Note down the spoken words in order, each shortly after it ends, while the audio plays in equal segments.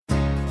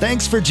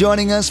Thanks for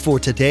joining us for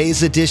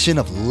today's edition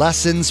of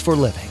Lessons for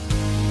Living.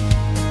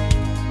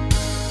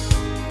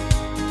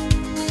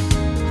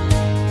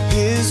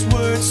 His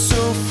word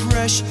so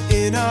fresh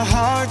in our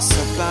hearts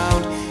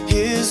abound.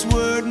 His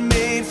word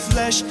made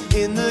flesh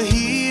in the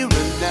here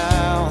and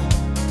now.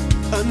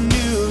 A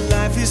new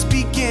life is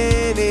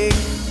beginning.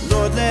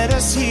 Lord, let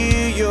us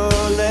hear your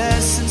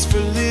lessons for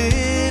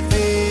living.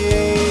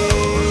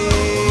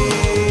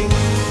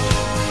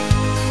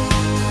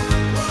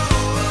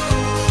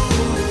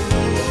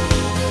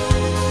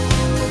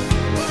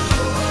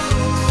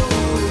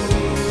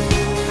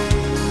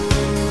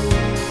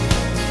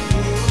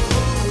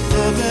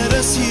 Lord, let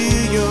us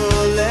hear your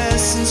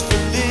lessons for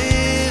living.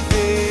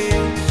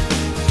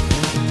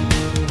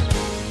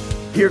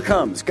 Here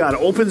comes. God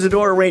opens the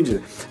door, arranges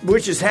it,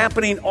 which is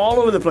happening all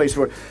over the place.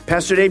 Where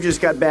Pastor Dave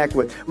just got back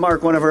with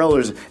Mark, one of our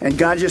elders, and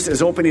God just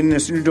is opening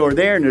this new door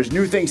there, and there's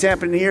new things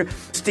happening here.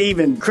 Steve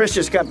and Chris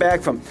just got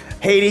back from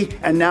Haiti,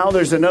 and now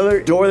there's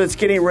another door that's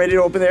getting ready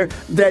to open there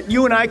that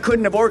you and I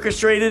couldn't have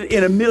orchestrated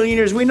in a million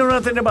years. We know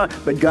nothing about,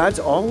 but God's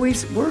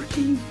always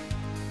working.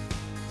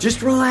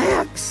 Just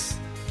relax.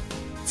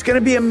 It's going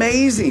to be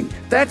amazing.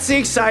 That's the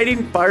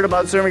exciting part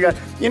about serving God.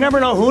 You never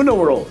know who in the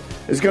world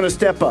is going to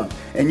step up.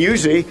 And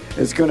usually,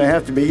 it's going to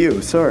have to be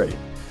you. Sorry.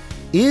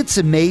 It's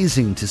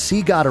amazing to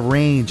see God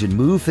arrange and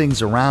move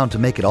things around to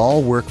make it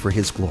all work for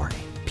His glory.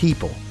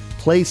 People,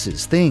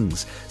 places,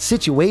 things,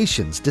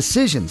 situations,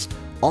 decisions,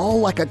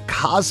 all like a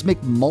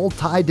cosmic,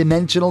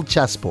 multi-dimensional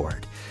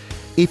chessboard.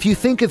 If you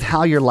think of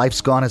how your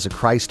life's gone as a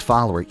Christ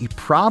follower, you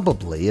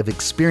probably have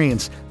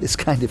experienced this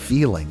kind of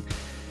feeling.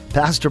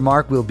 Pastor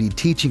Mark will be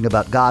teaching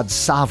about God's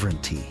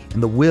sovereignty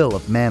and the will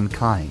of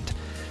mankind.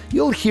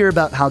 You'll hear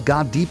about how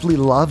God deeply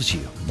loves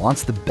you,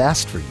 wants the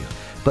best for you,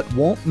 but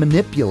won't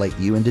manipulate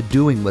you into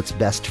doing what's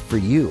best for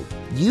you.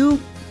 You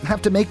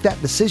have to make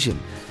that decision.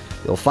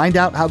 You'll find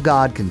out how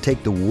God can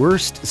take the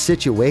worst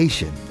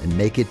situation and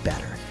make it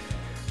better.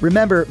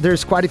 Remember,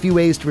 there's quite a few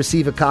ways to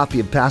receive a copy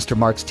of Pastor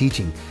Mark's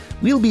teaching.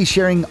 We'll be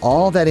sharing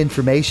all that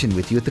information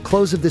with you at the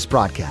close of this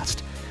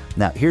broadcast.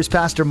 Now, here's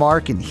Pastor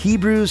Mark in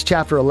Hebrews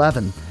chapter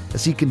 11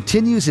 as he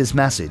continues his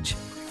message,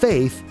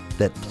 Faith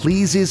That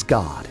Pleases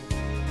God.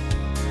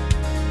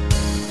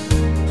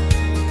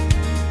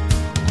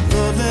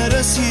 Lord, let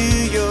us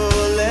hear your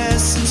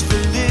lessons for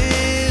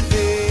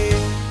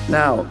living.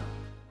 Now,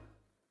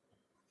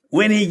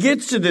 when he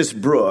gets to this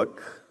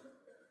brook,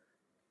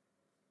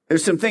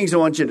 there's some things I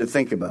want you to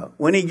think about.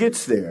 When he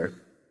gets there,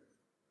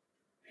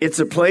 it's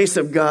a place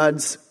of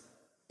God's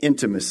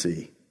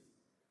intimacy,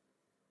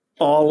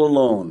 all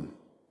alone,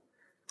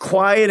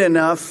 quiet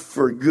enough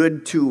for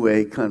good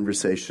two-way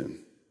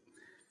conversation.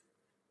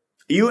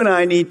 You and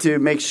I need to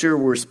make sure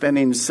we're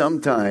spending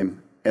some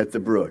time at the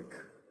brook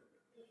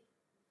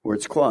where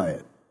it's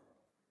quiet,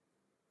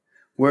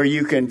 where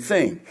you can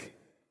think,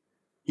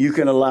 you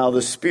can allow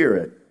the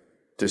Spirit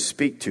to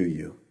speak to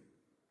you.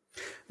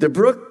 The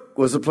brook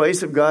was a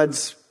place of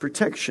God's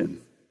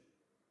protection.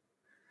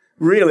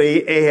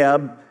 Really,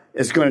 Ahab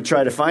is going to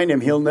try to find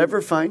him. He'll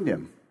never find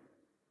him.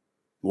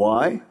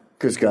 Why?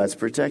 Because God's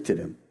protected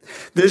him.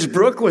 This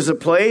brook was a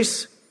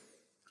place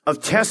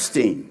of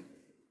testing.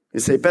 You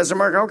say, Pastor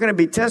Mark, how can it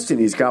be testing?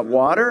 He's got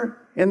water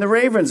and the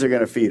ravens are going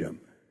to feed him.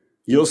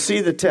 You'll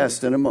see the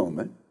test in a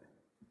moment.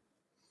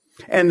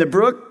 And the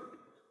brook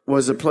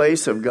was a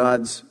place of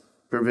God's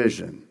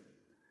provision.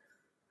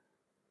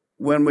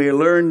 When we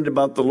learned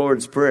about the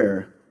Lord's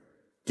Prayer,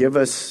 give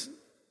us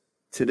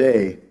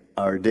today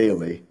our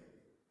daily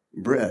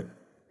bread.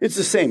 It's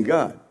the same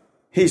God.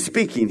 He's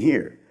speaking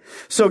here.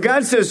 So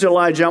God says to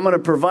Elijah, I'm going to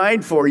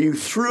provide for you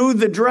through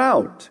the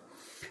drought.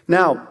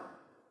 Now,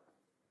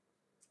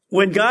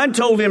 when God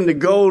told him to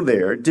go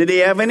there, did he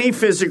have any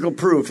physical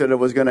proof that it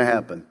was going to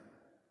happen?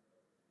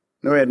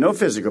 No, he had no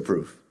physical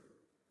proof.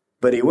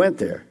 But he went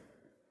there.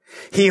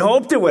 He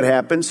hoped it would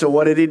happen, so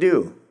what did he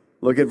do?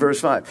 Look at verse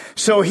 5.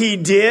 So he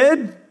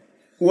did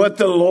what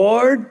the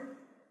Lord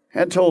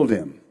had told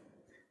him.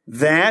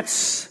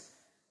 That's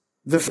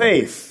the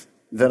faith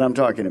that I'm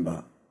talking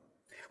about.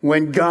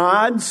 When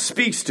God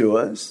speaks to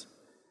us,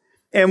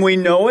 and we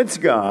know it's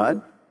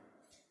God,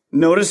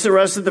 notice the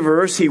rest of the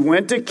verse. He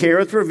went to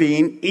Kerith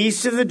Ravine,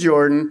 east of the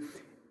Jordan,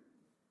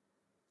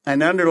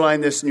 and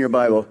underline this in your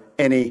Bible,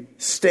 and he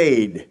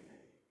stayed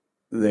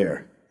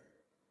there.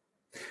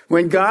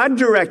 When God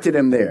directed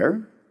him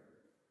there,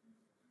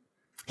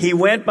 he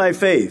went by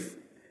faith.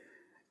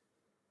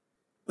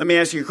 Let me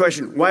ask you a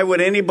question. Why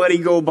would anybody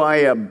go by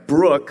a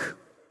brook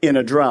in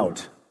a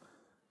drought?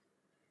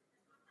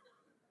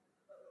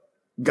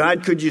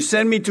 God, could you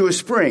send me to a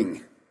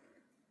spring?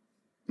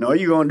 No,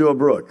 you're going to a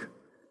brook.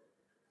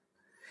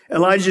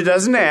 Elijah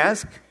doesn't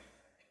ask.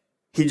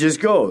 He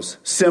just goes.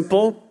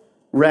 Simple,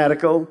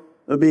 radical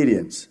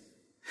obedience.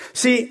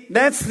 See,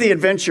 that's the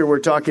adventure we're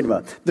talking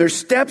about. There's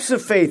steps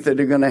of faith that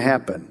are going to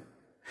happen.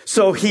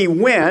 So he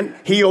went,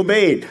 he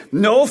obeyed.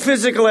 No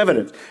physical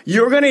evidence.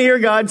 You're going to hear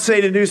God say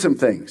to do some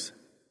things.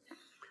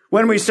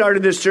 When we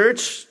started this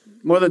church,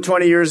 more than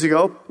 20 years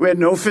ago, we had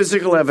no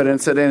physical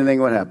evidence that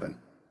anything would happen.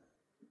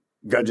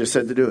 God just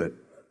said to do it.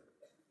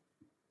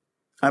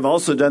 I've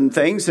also done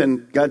things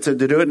and God said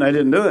to do it and I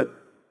didn't do it.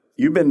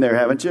 You've been there,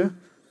 haven't you?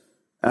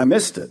 I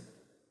missed it.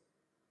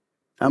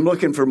 I'm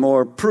looking for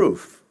more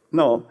proof.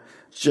 No,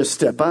 just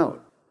step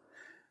out.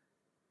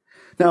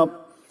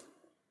 Now,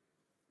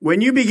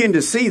 when you begin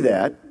to see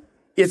that,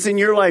 it's in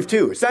your life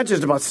too. It's not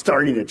just about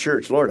starting a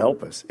church. Lord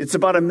help us. It's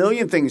about a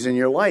million things in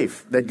your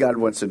life that God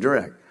wants to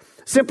direct.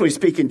 Simply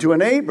speaking to a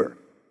neighbor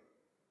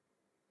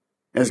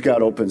as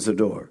God opens the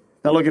door.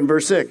 Now look in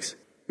verse 6.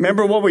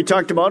 Remember what we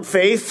talked about?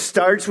 Faith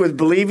starts with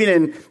believing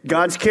in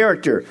God's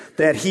character,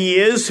 that he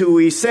is who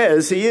he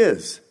says he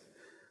is.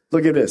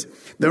 Look at this.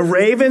 The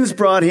ravens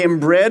brought him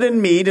bread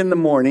and meat in the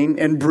morning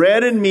and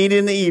bread and meat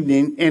in the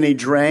evening, and he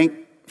drank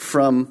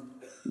from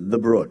the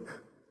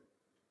brook.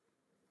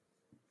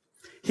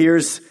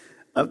 Here's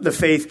the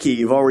faith key.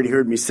 You've already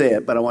heard me say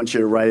it, but I want you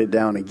to write it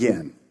down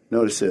again.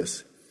 Notice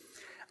this.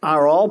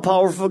 Our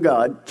all-powerful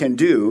God can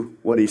do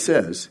what he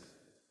says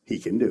he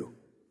can do.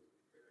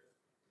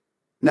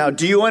 Now,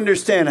 do you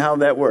understand how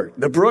that worked?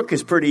 The brook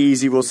is pretty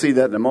easy. We'll see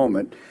that in a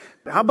moment.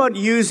 How about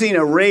using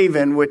a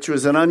raven, which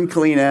was an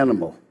unclean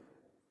animal,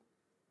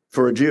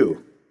 for a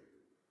Jew?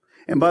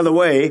 And by the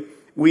way,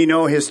 we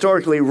know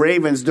historically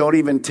ravens don't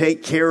even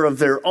take care of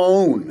their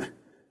own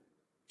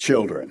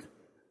children.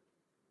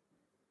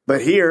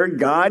 But here,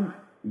 God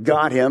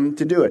got him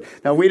to do it.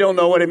 Now, we don't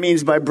know what it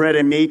means by bread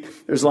and meat.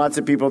 There's lots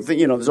of people think,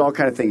 there's all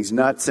kinds of things,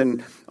 nuts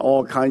and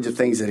all kinds of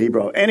things that he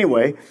brought.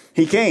 Anyway,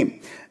 he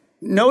came.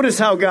 Notice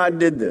how God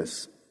did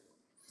this.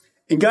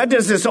 And God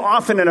does this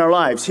often in our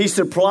lives. He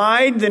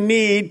supplied the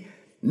need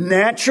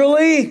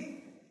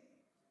naturally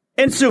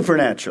and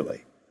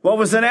supernaturally. What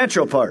was the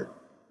natural part?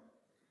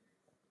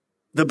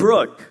 The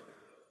brook.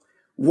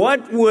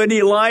 What would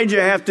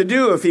Elijah have to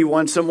do if he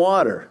wants some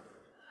water?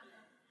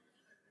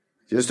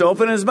 Just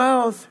open his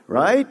mouth,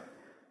 right?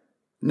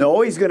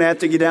 No, he's going to have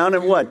to get down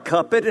and what?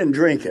 Cup it and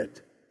drink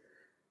it.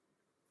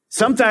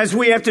 Sometimes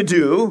we have to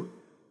do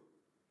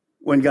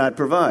when God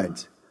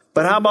provides.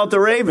 But how about the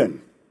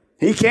raven?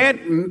 He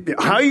can't.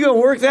 How are you going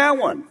to work that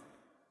one?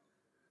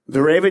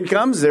 The raven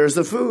comes, there's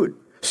the food.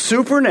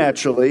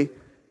 Supernaturally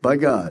by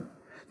God.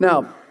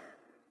 Now,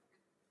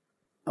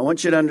 I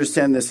want you to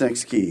understand this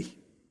next key.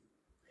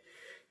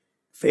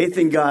 Faith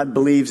in God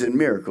believes in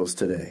miracles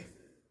today.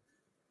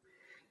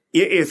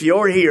 If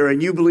you're here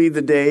and you believe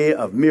the day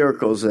of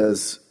miracles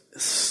has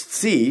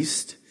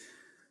ceased,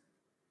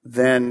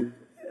 then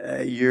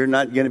you're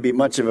not going to be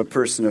much of a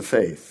person of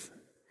faith.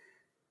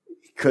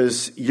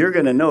 Because you're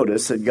going to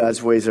notice that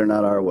God's ways are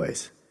not our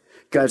ways.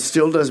 God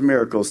still does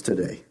miracles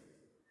today.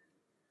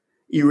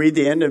 You read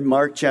the end of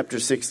Mark chapter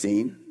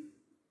 16,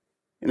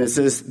 and it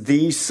says,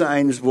 these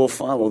signs will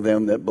follow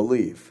them that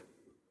believe.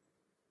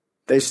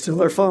 They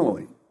still are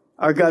following.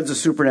 Our God's a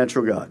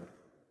supernatural God.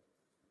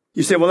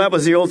 You say, well, that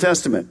was the Old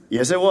Testament.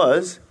 Yes, it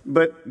was,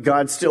 but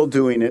God's still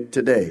doing it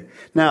today.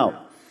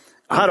 Now,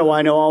 how do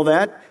I know all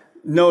that?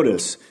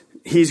 Notice,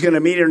 he's going to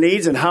meet our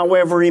needs, and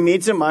however he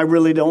meets them, I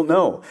really don't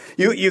know.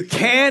 You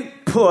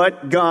can't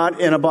put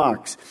God in a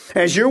box.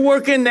 As you're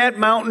working that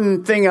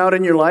mountain thing out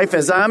in your life,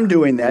 as I'm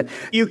doing that,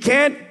 you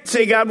can't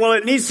say, God, well,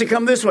 it needs to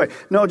come this way.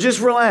 No,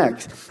 just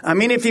relax. I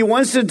mean, if he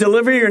wants to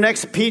deliver your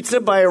next pizza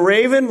by a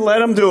raven,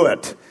 let him do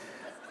it.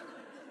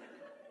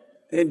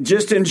 And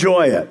just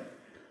enjoy it.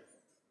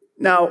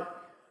 Now,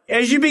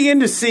 as you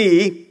begin to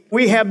see,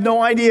 we have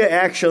no idea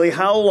actually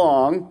how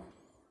long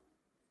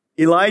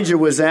Elijah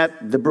was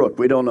at the brook.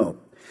 We don't know.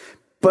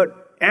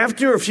 But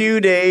after a few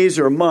days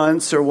or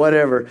months or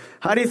whatever,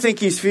 how do you think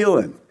he's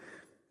feeling?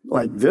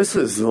 Like, this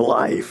is the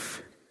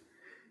life.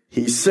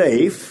 He's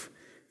safe.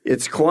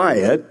 It's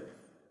quiet.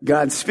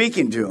 God's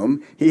speaking to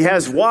him. He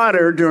has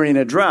water during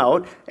a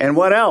drought. And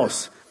what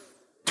else?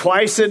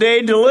 Twice a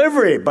day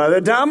delivery by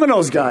the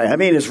Domino's guy. I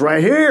mean, it's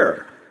right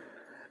here.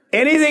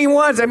 Anything he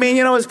wants. I mean,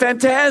 it's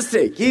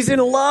fantastic. He's in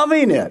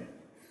loving it.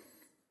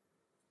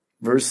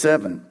 Verse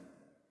 7.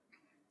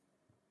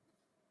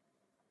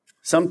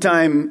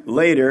 Sometime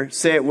later,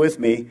 say it with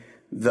me,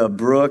 the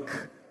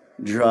brook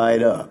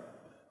dried up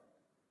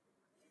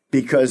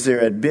because there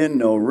had been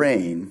no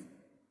rain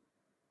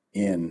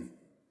in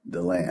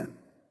the land.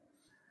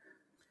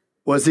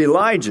 Was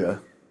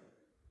Elijah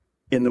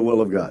in the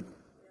will of God?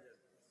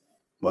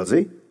 Was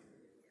he?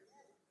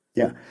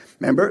 Yeah.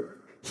 Remember?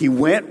 He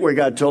went where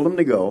God told him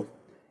to go,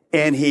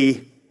 and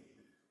he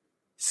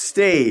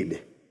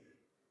stayed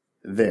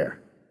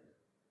there.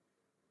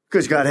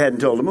 Because God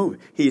hadn't told him to move.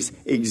 He's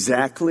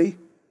exactly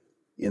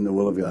in the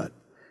will of God.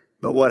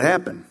 But what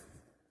happened?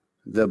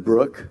 The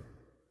brook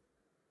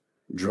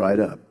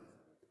dried up.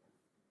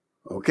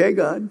 Okay,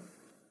 God.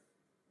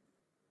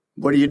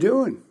 What are you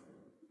doing?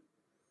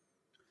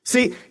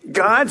 See,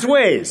 God's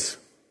ways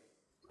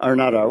are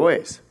not our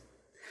ways.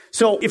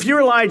 So if you're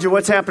Elijah,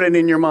 what's happening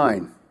in your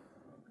mind?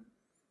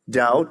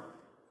 Doubt,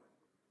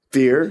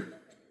 fear,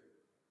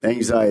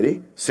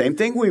 anxiety. Same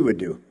thing we would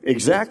do.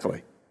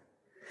 Exactly.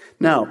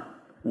 Now,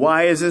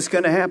 why is this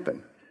going to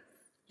happen?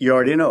 You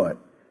already know it.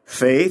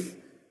 Faith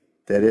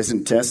that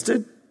isn't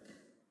tested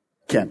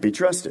can't be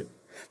trusted.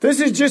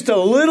 This is just a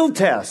little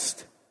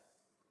test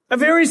A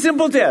very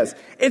simple test.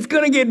 It's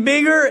going to get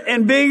bigger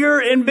and bigger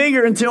and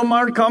bigger until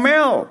Mount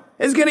Carmel.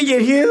 It's going to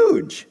get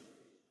huge.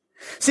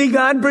 See,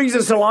 God brings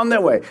us along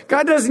that way.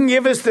 God doesn't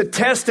give us the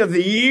test of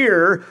the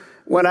year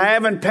when I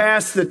haven't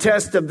passed the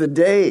test of the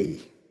day.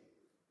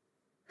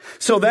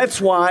 So that's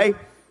why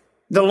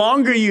the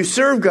longer you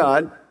serve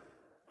God,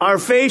 our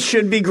faith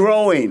should be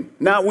growing,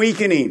 not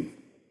weakening.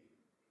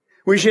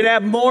 We should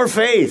have more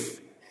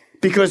faith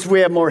because we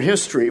have more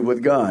history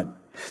with God.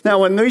 Now,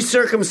 when these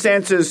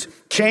circumstances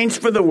change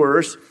for the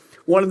worse,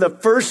 one of the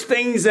first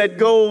things that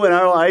go in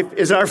our life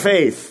is our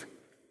faith.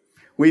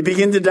 We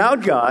begin to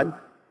doubt God,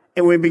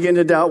 and we begin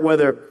to doubt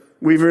whether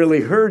we've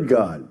really heard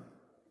God.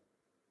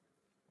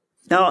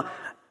 Now,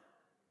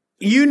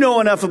 you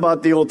know enough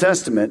about the Old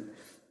Testament.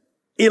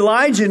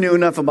 Elijah knew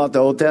enough about the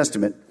Old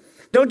Testament.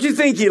 Don't you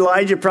think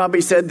Elijah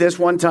probably said this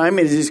one time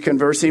as he's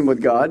conversing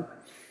with God?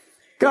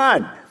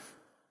 God,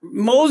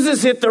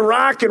 Moses hit the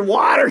rock and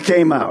water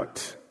came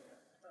out.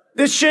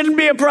 This shouldn't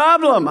be a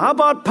problem. How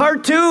about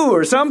part 2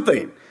 or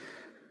something?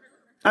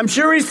 I'm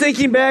sure he's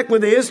thinking back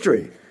with the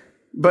history,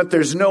 but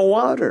there's no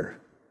water.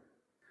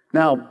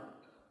 Now,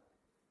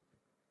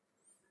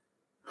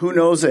 who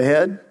knows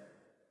ahead?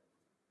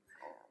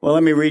 Well,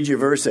 let me read you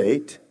verse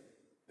 8.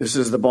 This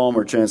is the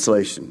Balmer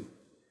translation.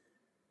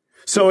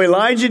 So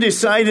Elijah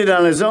decided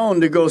on his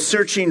own to go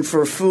searching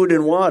for food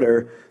and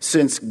water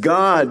since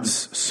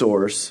God's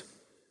source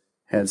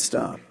had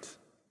stopped.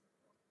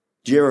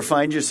 Do you ever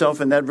find yourself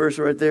in that verse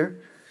right there?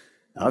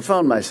 I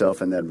found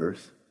myself in that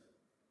verse.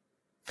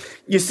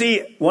 You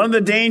see, one of the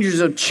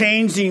dangers of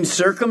changing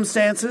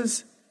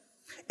circumstances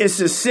is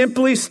to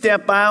simply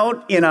step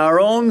out in our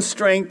own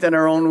strength and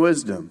our own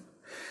wisdom.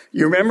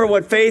 You remember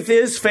what faith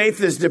is?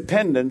 Faith is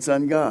dependence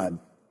on God.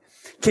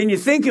 Can you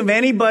think of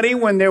anybody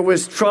when there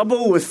was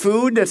trouble with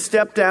food that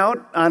stepped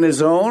out on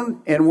his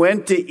own and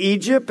went to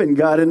Egypt and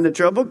got into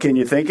trouble? Can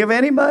you think of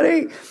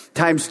anybody?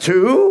 Times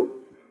 2?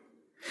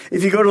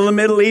 If you go to the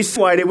Middle East,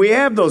 why do we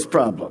have those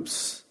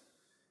problems?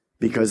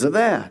 Because of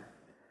that.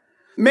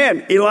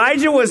 Man,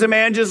 Elijah was a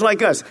man just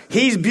like us.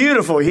 He's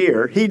beautiful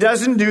here. He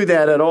doesn't do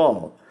that at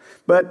all.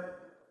 But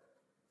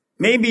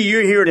maybe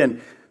you're here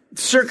and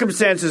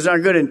circumstances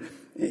aren't good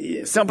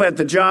and something at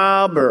the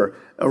job or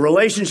a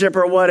relationship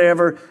or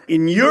whatever,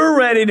 and you're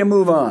ready to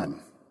move on.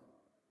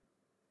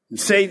 And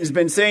Satan's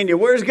been saying to you,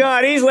 where's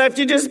God? He's left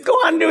you. Just go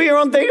on and do your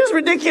own thing. It's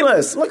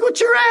ridiculous. Look what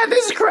you're at.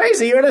 This is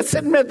crazy. You're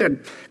sitting at the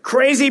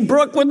crazy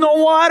brook with no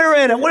water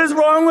in it. What is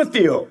wrong with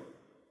you?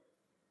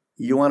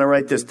 You want to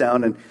write this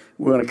down, and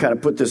we're going to kind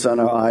of put this on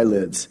our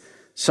eyelids.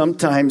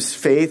 Sometimes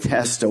faith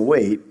has to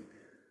wait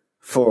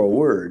for a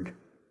word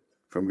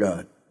from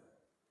God.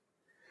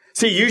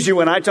 See, usually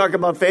when I talk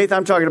about faith,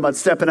 I'm talking about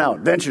stepping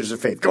out, ventures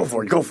of faith. Go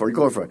for it, go for it,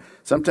 go for it.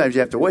 Sometimes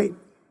you have to wait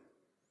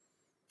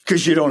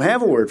because you don't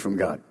have a word from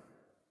God.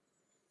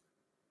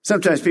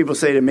 Sometimes people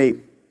say to me,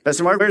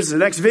 Pastor Mark, where's the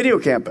next video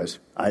campus?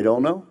 I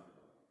don't know.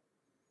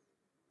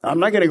 I'm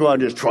not going to go out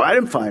and just try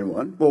to find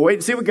one. Well, wait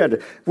and see what God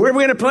does. Where are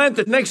we going to plant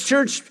the next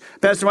church,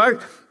 Pastor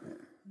Mark?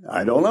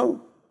 I don't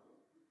know.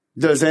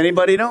 Does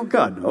anybody know?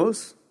 God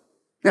knows.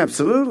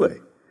 Absolutely.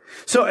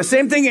 So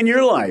same thing in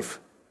your life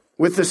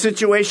with the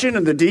situation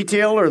and the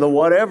detail or the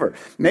whatever.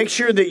 Make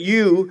sure that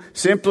you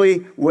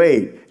simply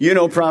wait. You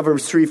know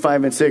Proverbs 3,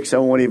 5, and 6. I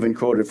won't even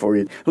quote it for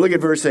you. Look at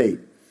verse 8.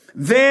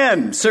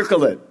 Then,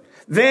 circle it.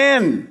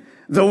 Then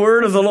the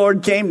word of the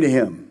Lord came to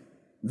him.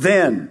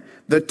 Then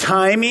the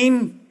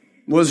timing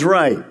was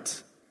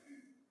right.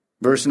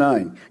 Verse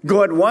 9.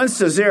 Go at once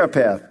to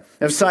Zarephath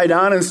of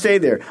Sidon and stay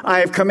there. I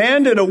have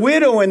commanded a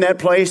widow in that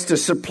place to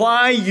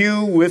supply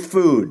you with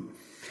food.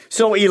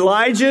 So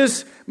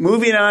Elijah's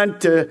moving on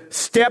to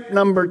step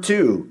number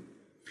 2.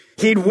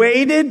 He'd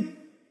waited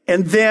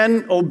and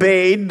then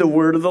obeyed the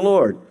word of the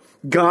Lord.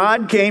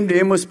 God came to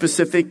him with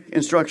specific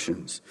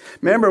instructions.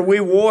 Remember, we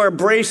wore a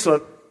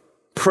bracelet,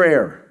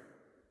 prayer.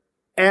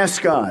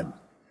 Ask God.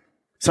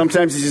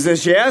 Sometimes he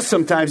says yes,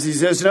 sometimes he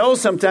says no,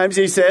 sometimes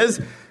he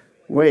says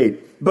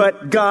wait.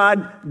 But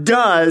God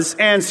does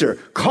answer.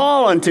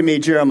 Call unto me,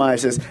 Jeremiah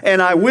says,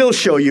 and I will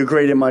show you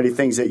great and mighty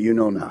things that you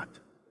know not.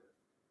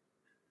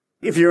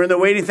 If you're in the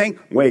waiting thing,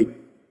 wait.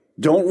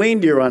 Don't lean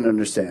to your own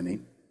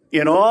understanding.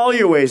 In all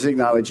your ways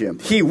acknowledge him.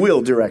 He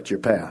will direct your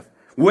path.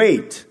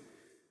 Wait.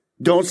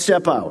 Don't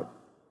step out.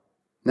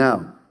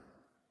 Now,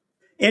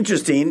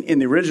 interesting, in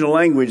the original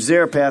language,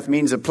 Zarephath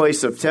means a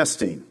place of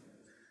testing.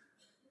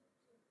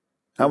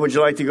 How would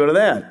you like to go to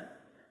that?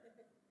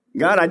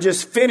 God, I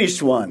just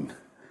finished one.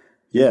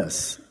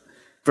 Yes.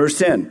 Verse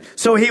 10.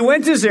 So he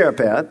went to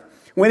Zarephath.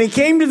 When he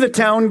came to the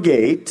town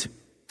gate,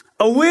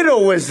 a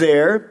widow was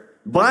there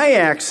by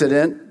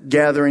accident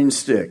gathering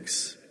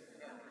sticks.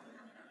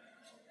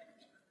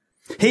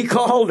 He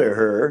called to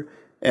her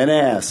and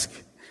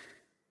asked,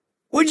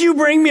 would you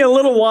bring me a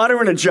little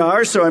water in a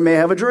jar so I may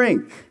have a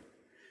drink?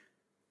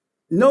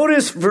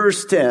 Notice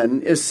verse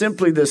 10 is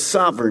simply the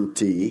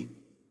sovereignty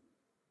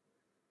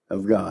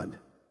of God.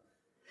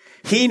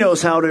 He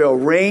knows how to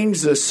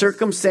arrange the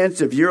circumstance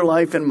of your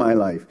life and my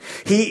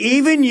life. He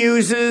even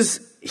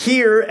uses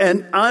here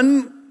an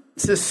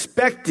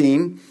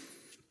unsuspecting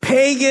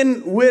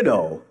pagan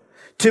widow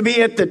to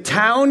be at the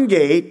town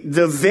gate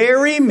the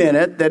very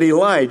minute that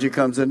Elijah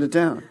comes into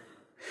town.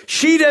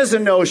 She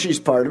doesn't know she's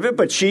part of it,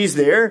 but she's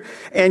there,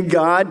 and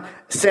God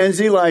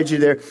sends Elijah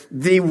there.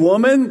 The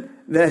woman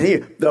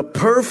the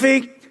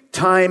perfect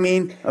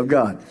timing of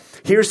God.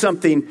 Here's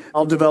something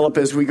I'll develop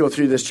as we go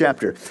through this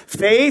chapter.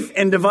 Faith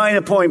and divine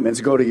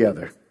appointments go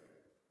together.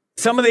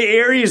 Some of the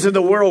areas of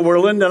the world where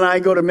Linda and I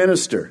go to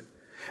minister,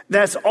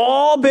 that's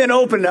all been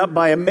opened up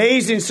by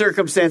amazing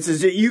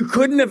circumstances that you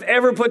couldn't have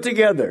ever put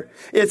together.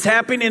 It's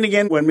happening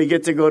again when we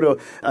get to go to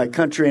a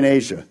country in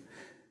Asia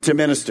to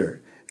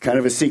minister. Kind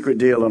of a secret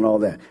deal and all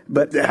that.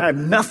 But they have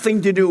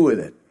nothing to do with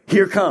it.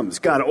 Here comes.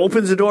 God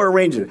opens the door,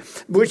 arranges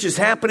it, which is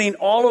happening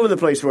all over the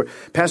place. Where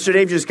Pastor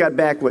Dave just got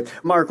back with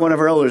Mark, one of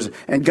our elders,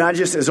 and God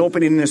just is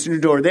opening this new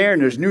door there, and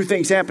there's new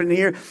things happening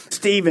here.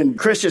 Steve and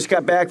Chris just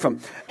got back from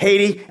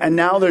Haiti, and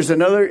now there's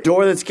another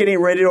door that's getting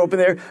ready to open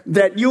there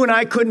that you and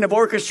I couldn't have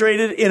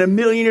orchestrated in a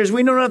million years.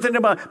 We know nothing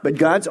about, but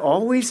God's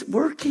always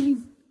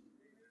working.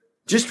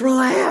 Just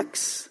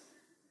relax.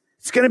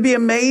 It's going to be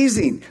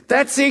amazing.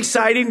 That's the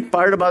exciting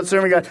part about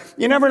serving God.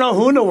 You never know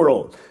who in the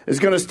world is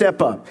going to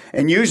step up.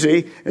 And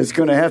usually it's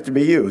going to have to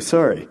be you.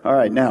 Sorry. All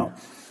right, now.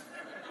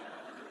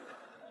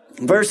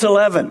 Verse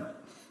 11.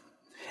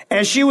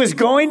 As she was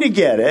going to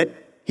get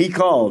it, he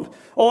called.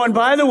 Oh, and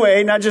by the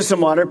way, not just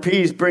some water,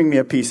 please bring me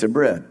a piece of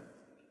bread.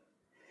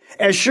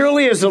 As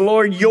surely as the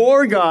Lord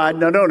your God,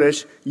 now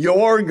notice,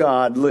 your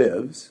God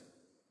lives.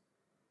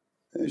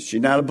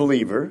 She's not a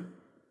believer,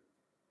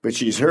 but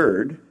she's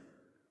heard.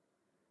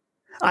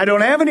 I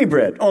don't have any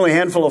bread, only a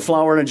handful of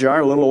flour in a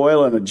jar, a little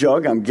oil in a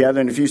jug. I'm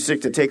gathering a few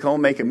sticks to take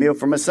home, make a meal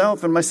for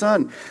myself and my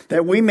son,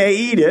 that we may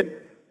eat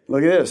it,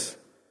 look at this,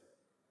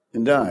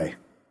 and die.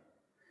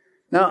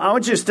 Now, I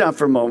want you to stop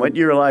for a moment.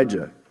 You're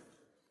Elijah.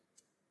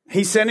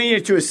 He's sending you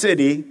to a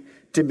city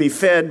to be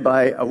fed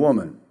by a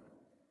woman,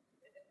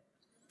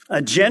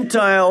 a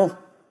Gentile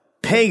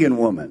pagan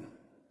woman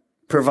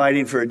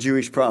providing for a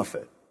Jewish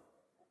prophet,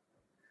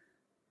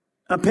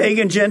 a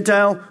pagan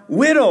Gentile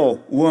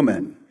widow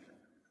woman.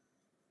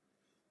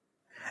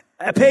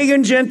 A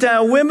pagan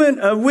Gentile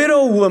a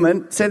widow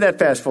woman, say that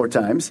fast 4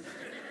 times,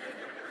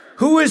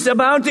 who is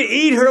about to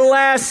eat her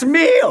last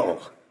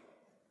meal.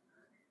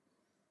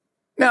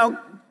 Now,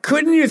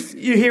 couldn't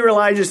you hear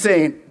Elijah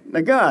saying, now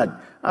God,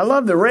 I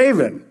love the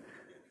raven,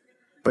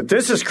 but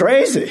this is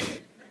crazy.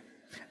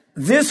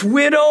 This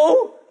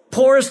widow,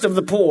 poorest of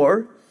the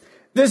poor,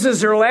 this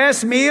is her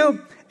last meal,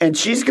 and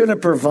she's going to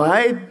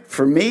provide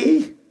for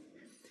me?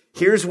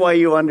 Here's why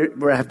you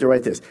have to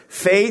write this.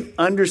 Faith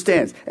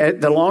understands.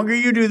 The longer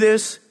you do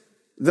this,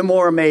 the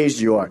more amazed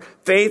you are.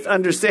 Faith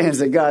understands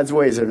that God's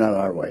ways are not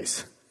our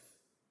ways.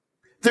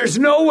 There's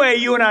no way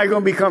you and I are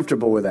going to be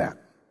comfortable with that.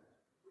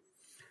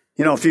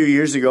 You know, a few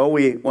years ago,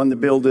 we wanted to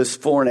build this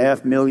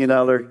 $4.5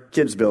 million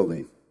kids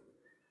building.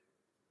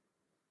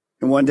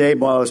 And one day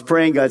while I was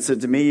praying, God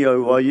said to me,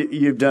 well,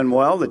 you've done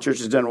well. The church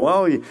has done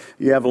well. You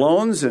have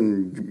loans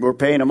and we're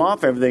paying them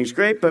off. Everything's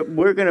great, but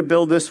we're going to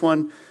build this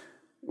one.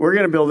 We're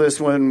going to build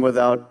this one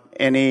without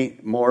any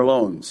more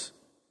loans.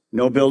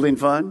 No building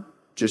fund,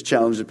 just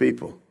challenge the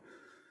people.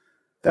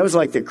 That was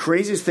like the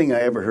craziest thing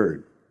I ever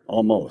heard,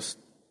 almost.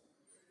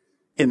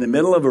 In the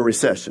middle of a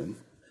recession,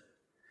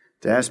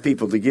 to ask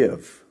people to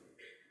give.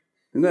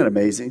 Isn't that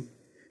amazing?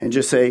 And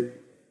just say,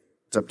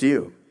 it's up to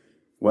you.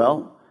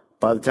 Well,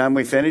 by the time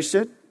we finished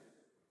it,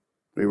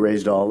 we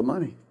raised all the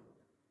money.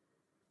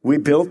 We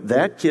built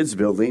that kids'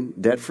 building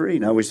debt-free.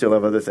 Now we still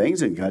have other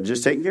things, and God's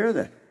just taking care of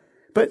that.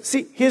 But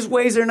see, his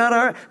ways are not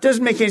ours.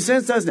 Doesn't make any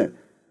sense, doesn't it?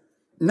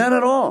 None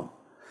at all.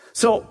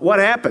 So what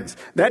happens?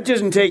 That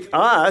doesn't take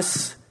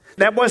us.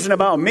 That wasn't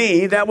about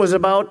me. That was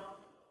about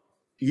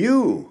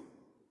you.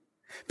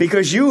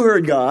 Because you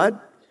heard God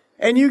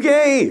and you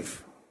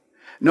gave.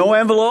 No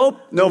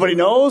envelope. Nobody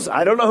knows.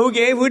 I don't know who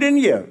gave, who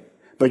didn't give.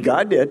 But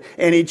God did.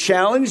 And he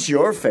challenged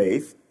your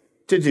faith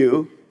to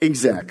do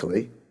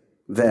exactly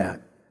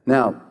that.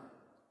 Now,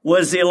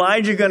 was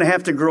Elijah going to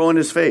have to grow in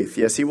his faith?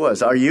 Yes, he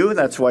was. Are you?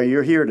 That's why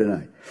you're here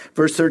tonight.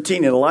 Verse 13,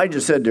 and Elijah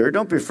said to her,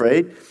 don't be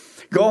afraid.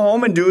 Go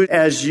home and do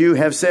as you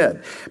have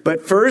said.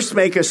 But first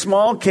make a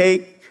small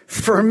cake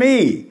for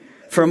me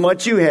from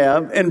what you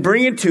have and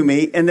bring it to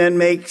me, and then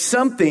make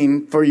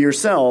something for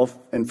yourself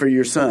and for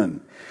your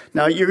son.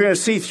 Now, you're going to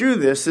see through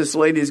this. This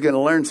lady is going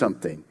to learn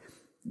something.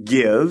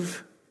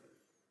 Give.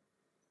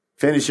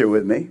 Finish it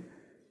with me.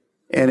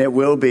 And it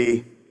will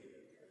be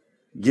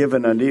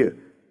given unto you.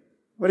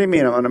 What do you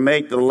mean? I'm going to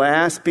make the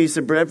last piece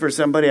of bread for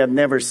somebody I've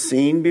never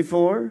seen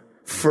before?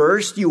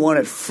 First? You want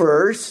it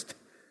first?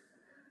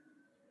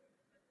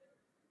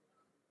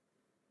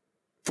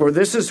 For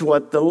this is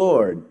what the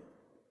Lord,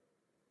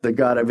 the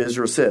God of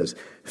Israel, says.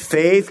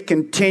 Faith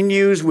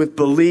continues with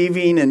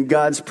believing in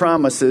God's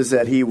promises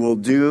that he will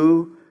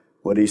do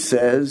what he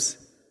says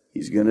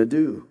he's going to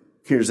do.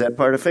 Here's that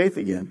part of faith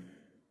again.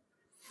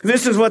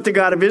 This is what the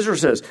God of Israel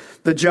says.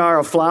 The jar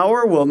of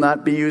flour will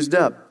not be used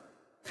up.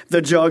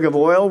 The jug of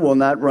oil will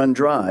not run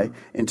dry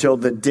until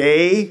the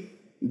day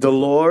the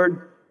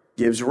Lord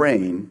gives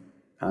rain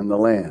on the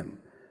land.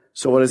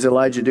 So what does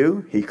Elijah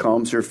do? He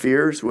calms her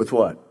fears with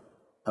what?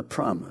 A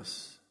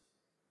promise.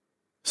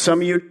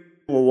 Some of you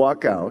will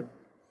walk out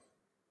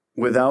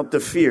without the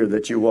fear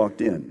that you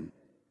walked in,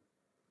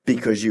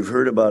 because you've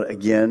heard about,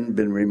 again,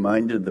 been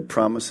reminded of the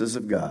promises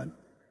of God,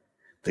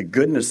 the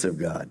goodness of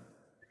God,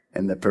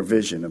 and the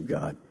provision of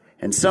God.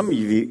 And some of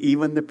you,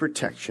 even the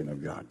protection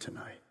of God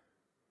tonight.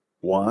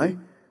 Why?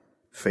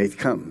 Faith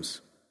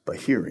comes by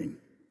hearing,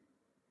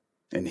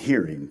 and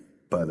hearing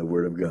by the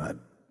word of God.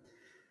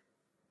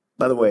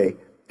 By the way,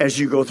 as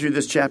you go through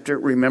this chapter,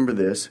 remember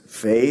this: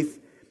 faith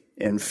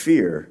and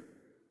fear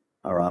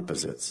are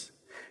opposites.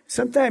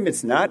 Sometimes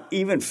it's not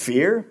even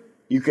fear.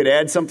 You could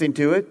add something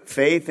to it.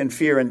 Faith and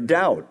fear and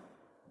doubt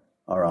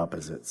are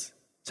opposites.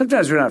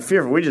 Sometimes we're not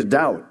fearful, we just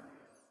doubt.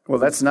 Well,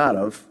 that's not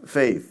of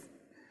faith.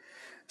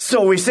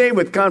 So we say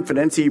with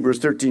confidence, Hebrews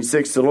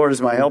 13:6, the Lord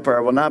is my helper,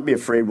 I will not be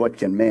afraid. What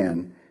can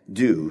man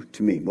do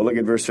to me? Well, look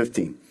at verse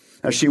 15.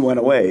 Now she went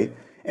away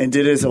and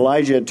did as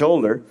Elijah had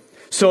told her.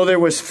 So there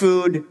was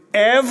food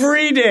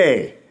every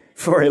day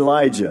for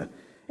Elijah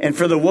and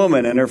for the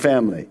woman and her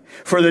family.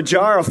 For the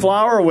jar of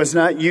flour was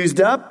not used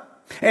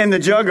up, and the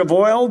jug of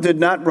oil did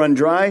not run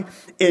dry,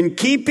 in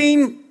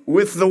keeping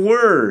with the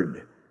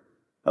word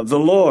of the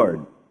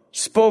Lord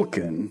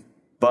spoken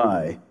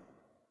by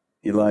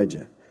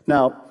Elijah.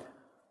 Now,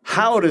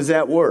 how does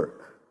that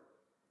work?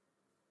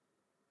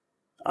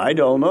 I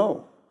don't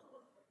know.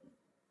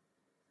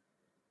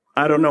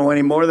 I don't know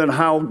any more than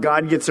how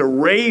God gets a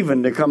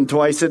raven to come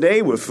twice a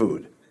day with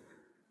food.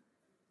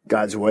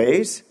 God's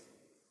ways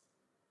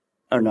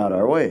are not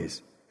our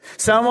ways.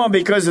 Somehow,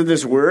 because of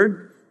this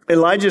word,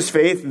 Elijah's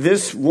faith,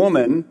 this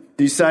woman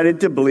decided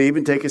to believe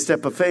and take a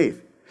step of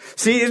faith.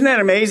 See, isn't that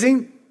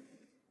amazing?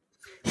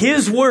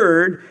 His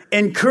word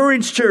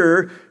encouraged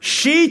her.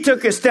 She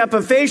took a step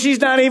of faith. She's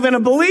not even a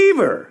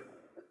believer.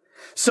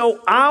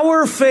 So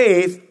our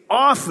faith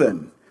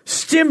often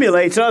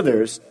stimulates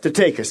others to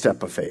take a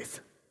step of faith.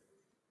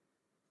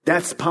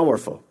 That's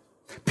powerful.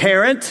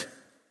 Parent,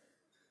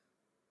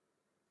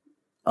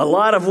 a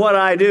lot of what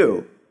I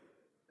do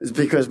is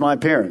because my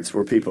parents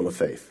were people of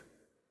faith.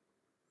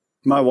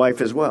 My wife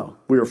as well.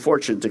 We were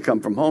fortunate to come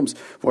from homes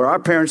where our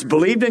parents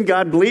believed in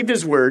God, believed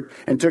his word,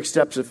 and took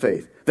steps of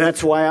faith.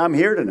 That's why I'm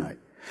here tonight.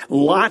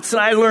 Lots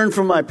I learned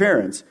from my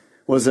parents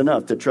was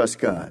enough to trust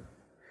God.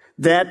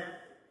 That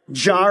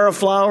jar of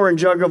flour and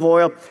jug of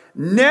oil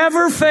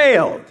never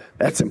failed.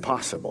 That's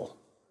impossible.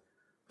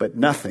 But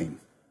nothing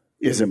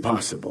is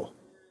impossible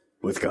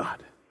with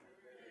God.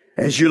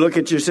 As you look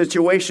at your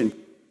situation,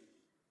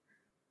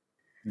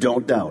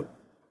 don't doubt.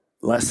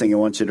 Last thing I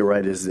want you to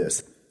write is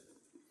this.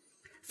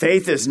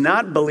 Faith is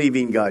not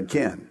believing God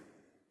can.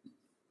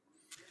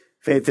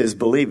 Faith is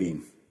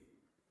believing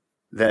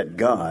that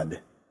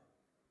God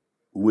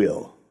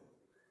will.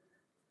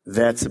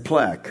 That's a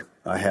plaque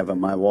I have on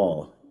my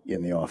wall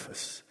in the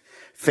office.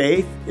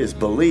 Faith is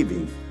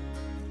believing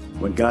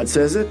when God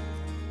says it,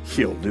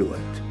 he'll do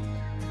it.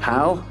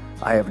 How?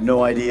 I have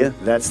no idea.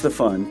 That's the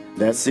fun.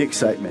 That's the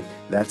excitement.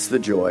 That's the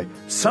joy.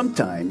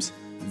 Sometimes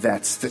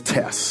that's the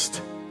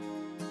test.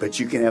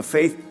 But you can have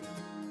faith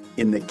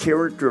in the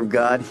character of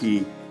God.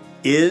 He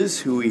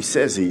is who he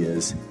says he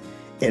is.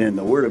 And in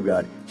the word of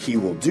God, he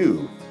will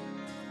do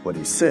what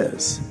he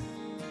says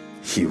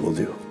he will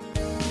do.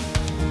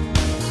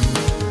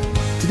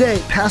 Today,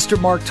 Pastor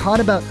Mark taught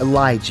about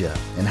Elijah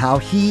and how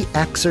he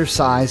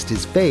exercised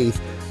his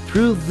faith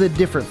through the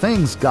different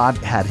things God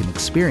had him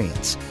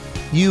experience.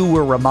 You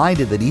were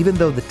reminded that even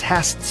though the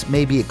tests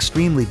may be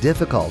extremely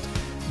difficult,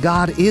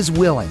 God is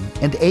willing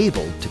and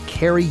able to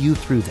carry you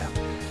through them.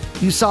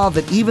 You saw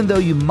that even though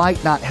you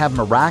might not have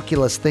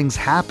miraculous things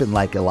happen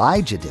like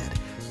Elijah did,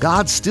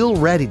 God's still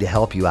ready to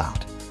help you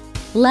out.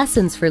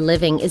 Lessons for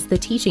Living is the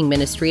teaching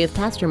ministry of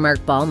Pastor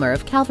Mark Balmer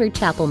of Calvary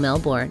Chapel,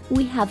 Melbourne.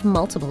 We have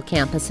multiple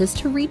campuses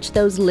to reach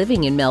those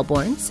living in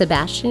Melbourne,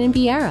 Sebastian, and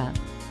Viera.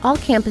 All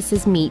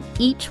campuses meet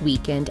each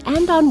weekend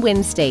and on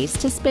Wednesdays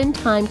to spend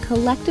time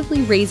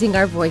collectively raising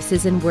our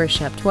voices in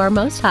worship to our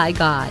Most High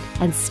God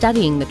and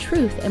studying the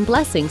truth and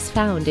blessings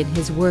found in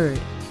His Word.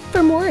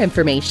 For more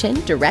information,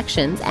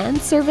 directions,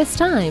 and service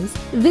times,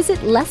 visit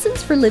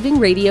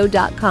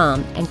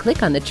lessonsforlivingradio.com and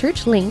click on the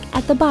church link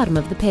at the bottom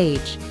of the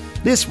page.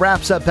 This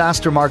wraps up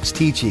Pastor Mark's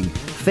teaching,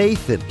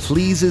 Faith That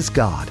Pleases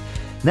God.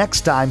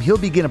 Next time, he'll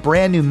begin a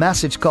brand new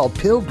message called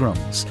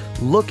Pilgrims,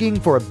 Looking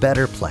for a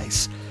Better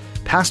Place.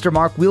 Pastor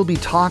Mark will be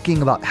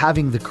talking about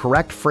having the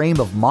correct frame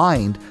of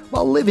mind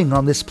while living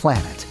on this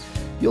planet.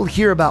 You'll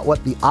hear about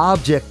what the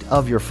object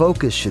of your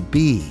focus should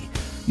be.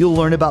 You'll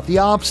learn about the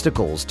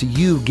obstacles to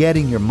you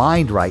getting your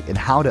mind right and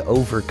how to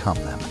overcome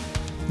them.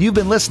 You've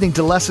been listening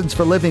to Lessons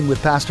for Living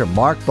with Pastor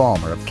Mark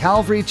Balmer of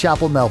Calvary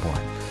Chapel,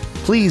 Melbourne.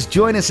 Please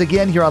join us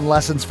again here on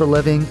Lessons for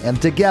Living,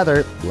 and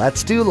together,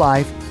 let's do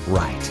life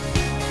right.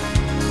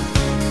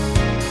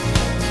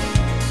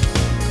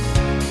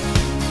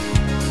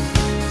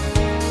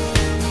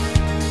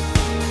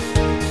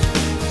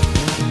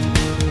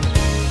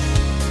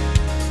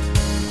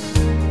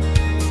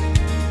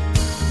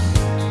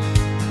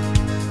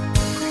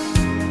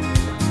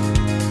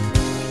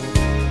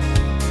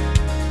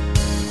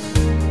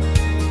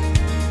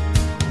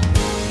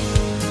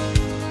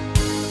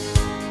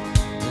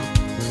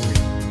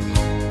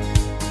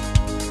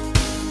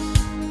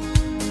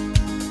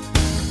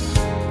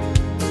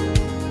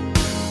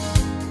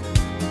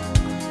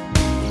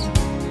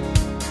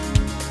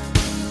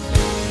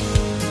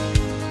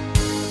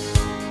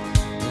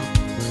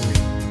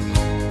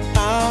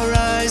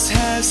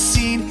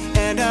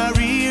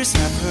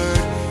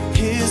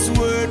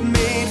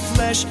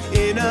 flesh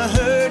in a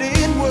hurry.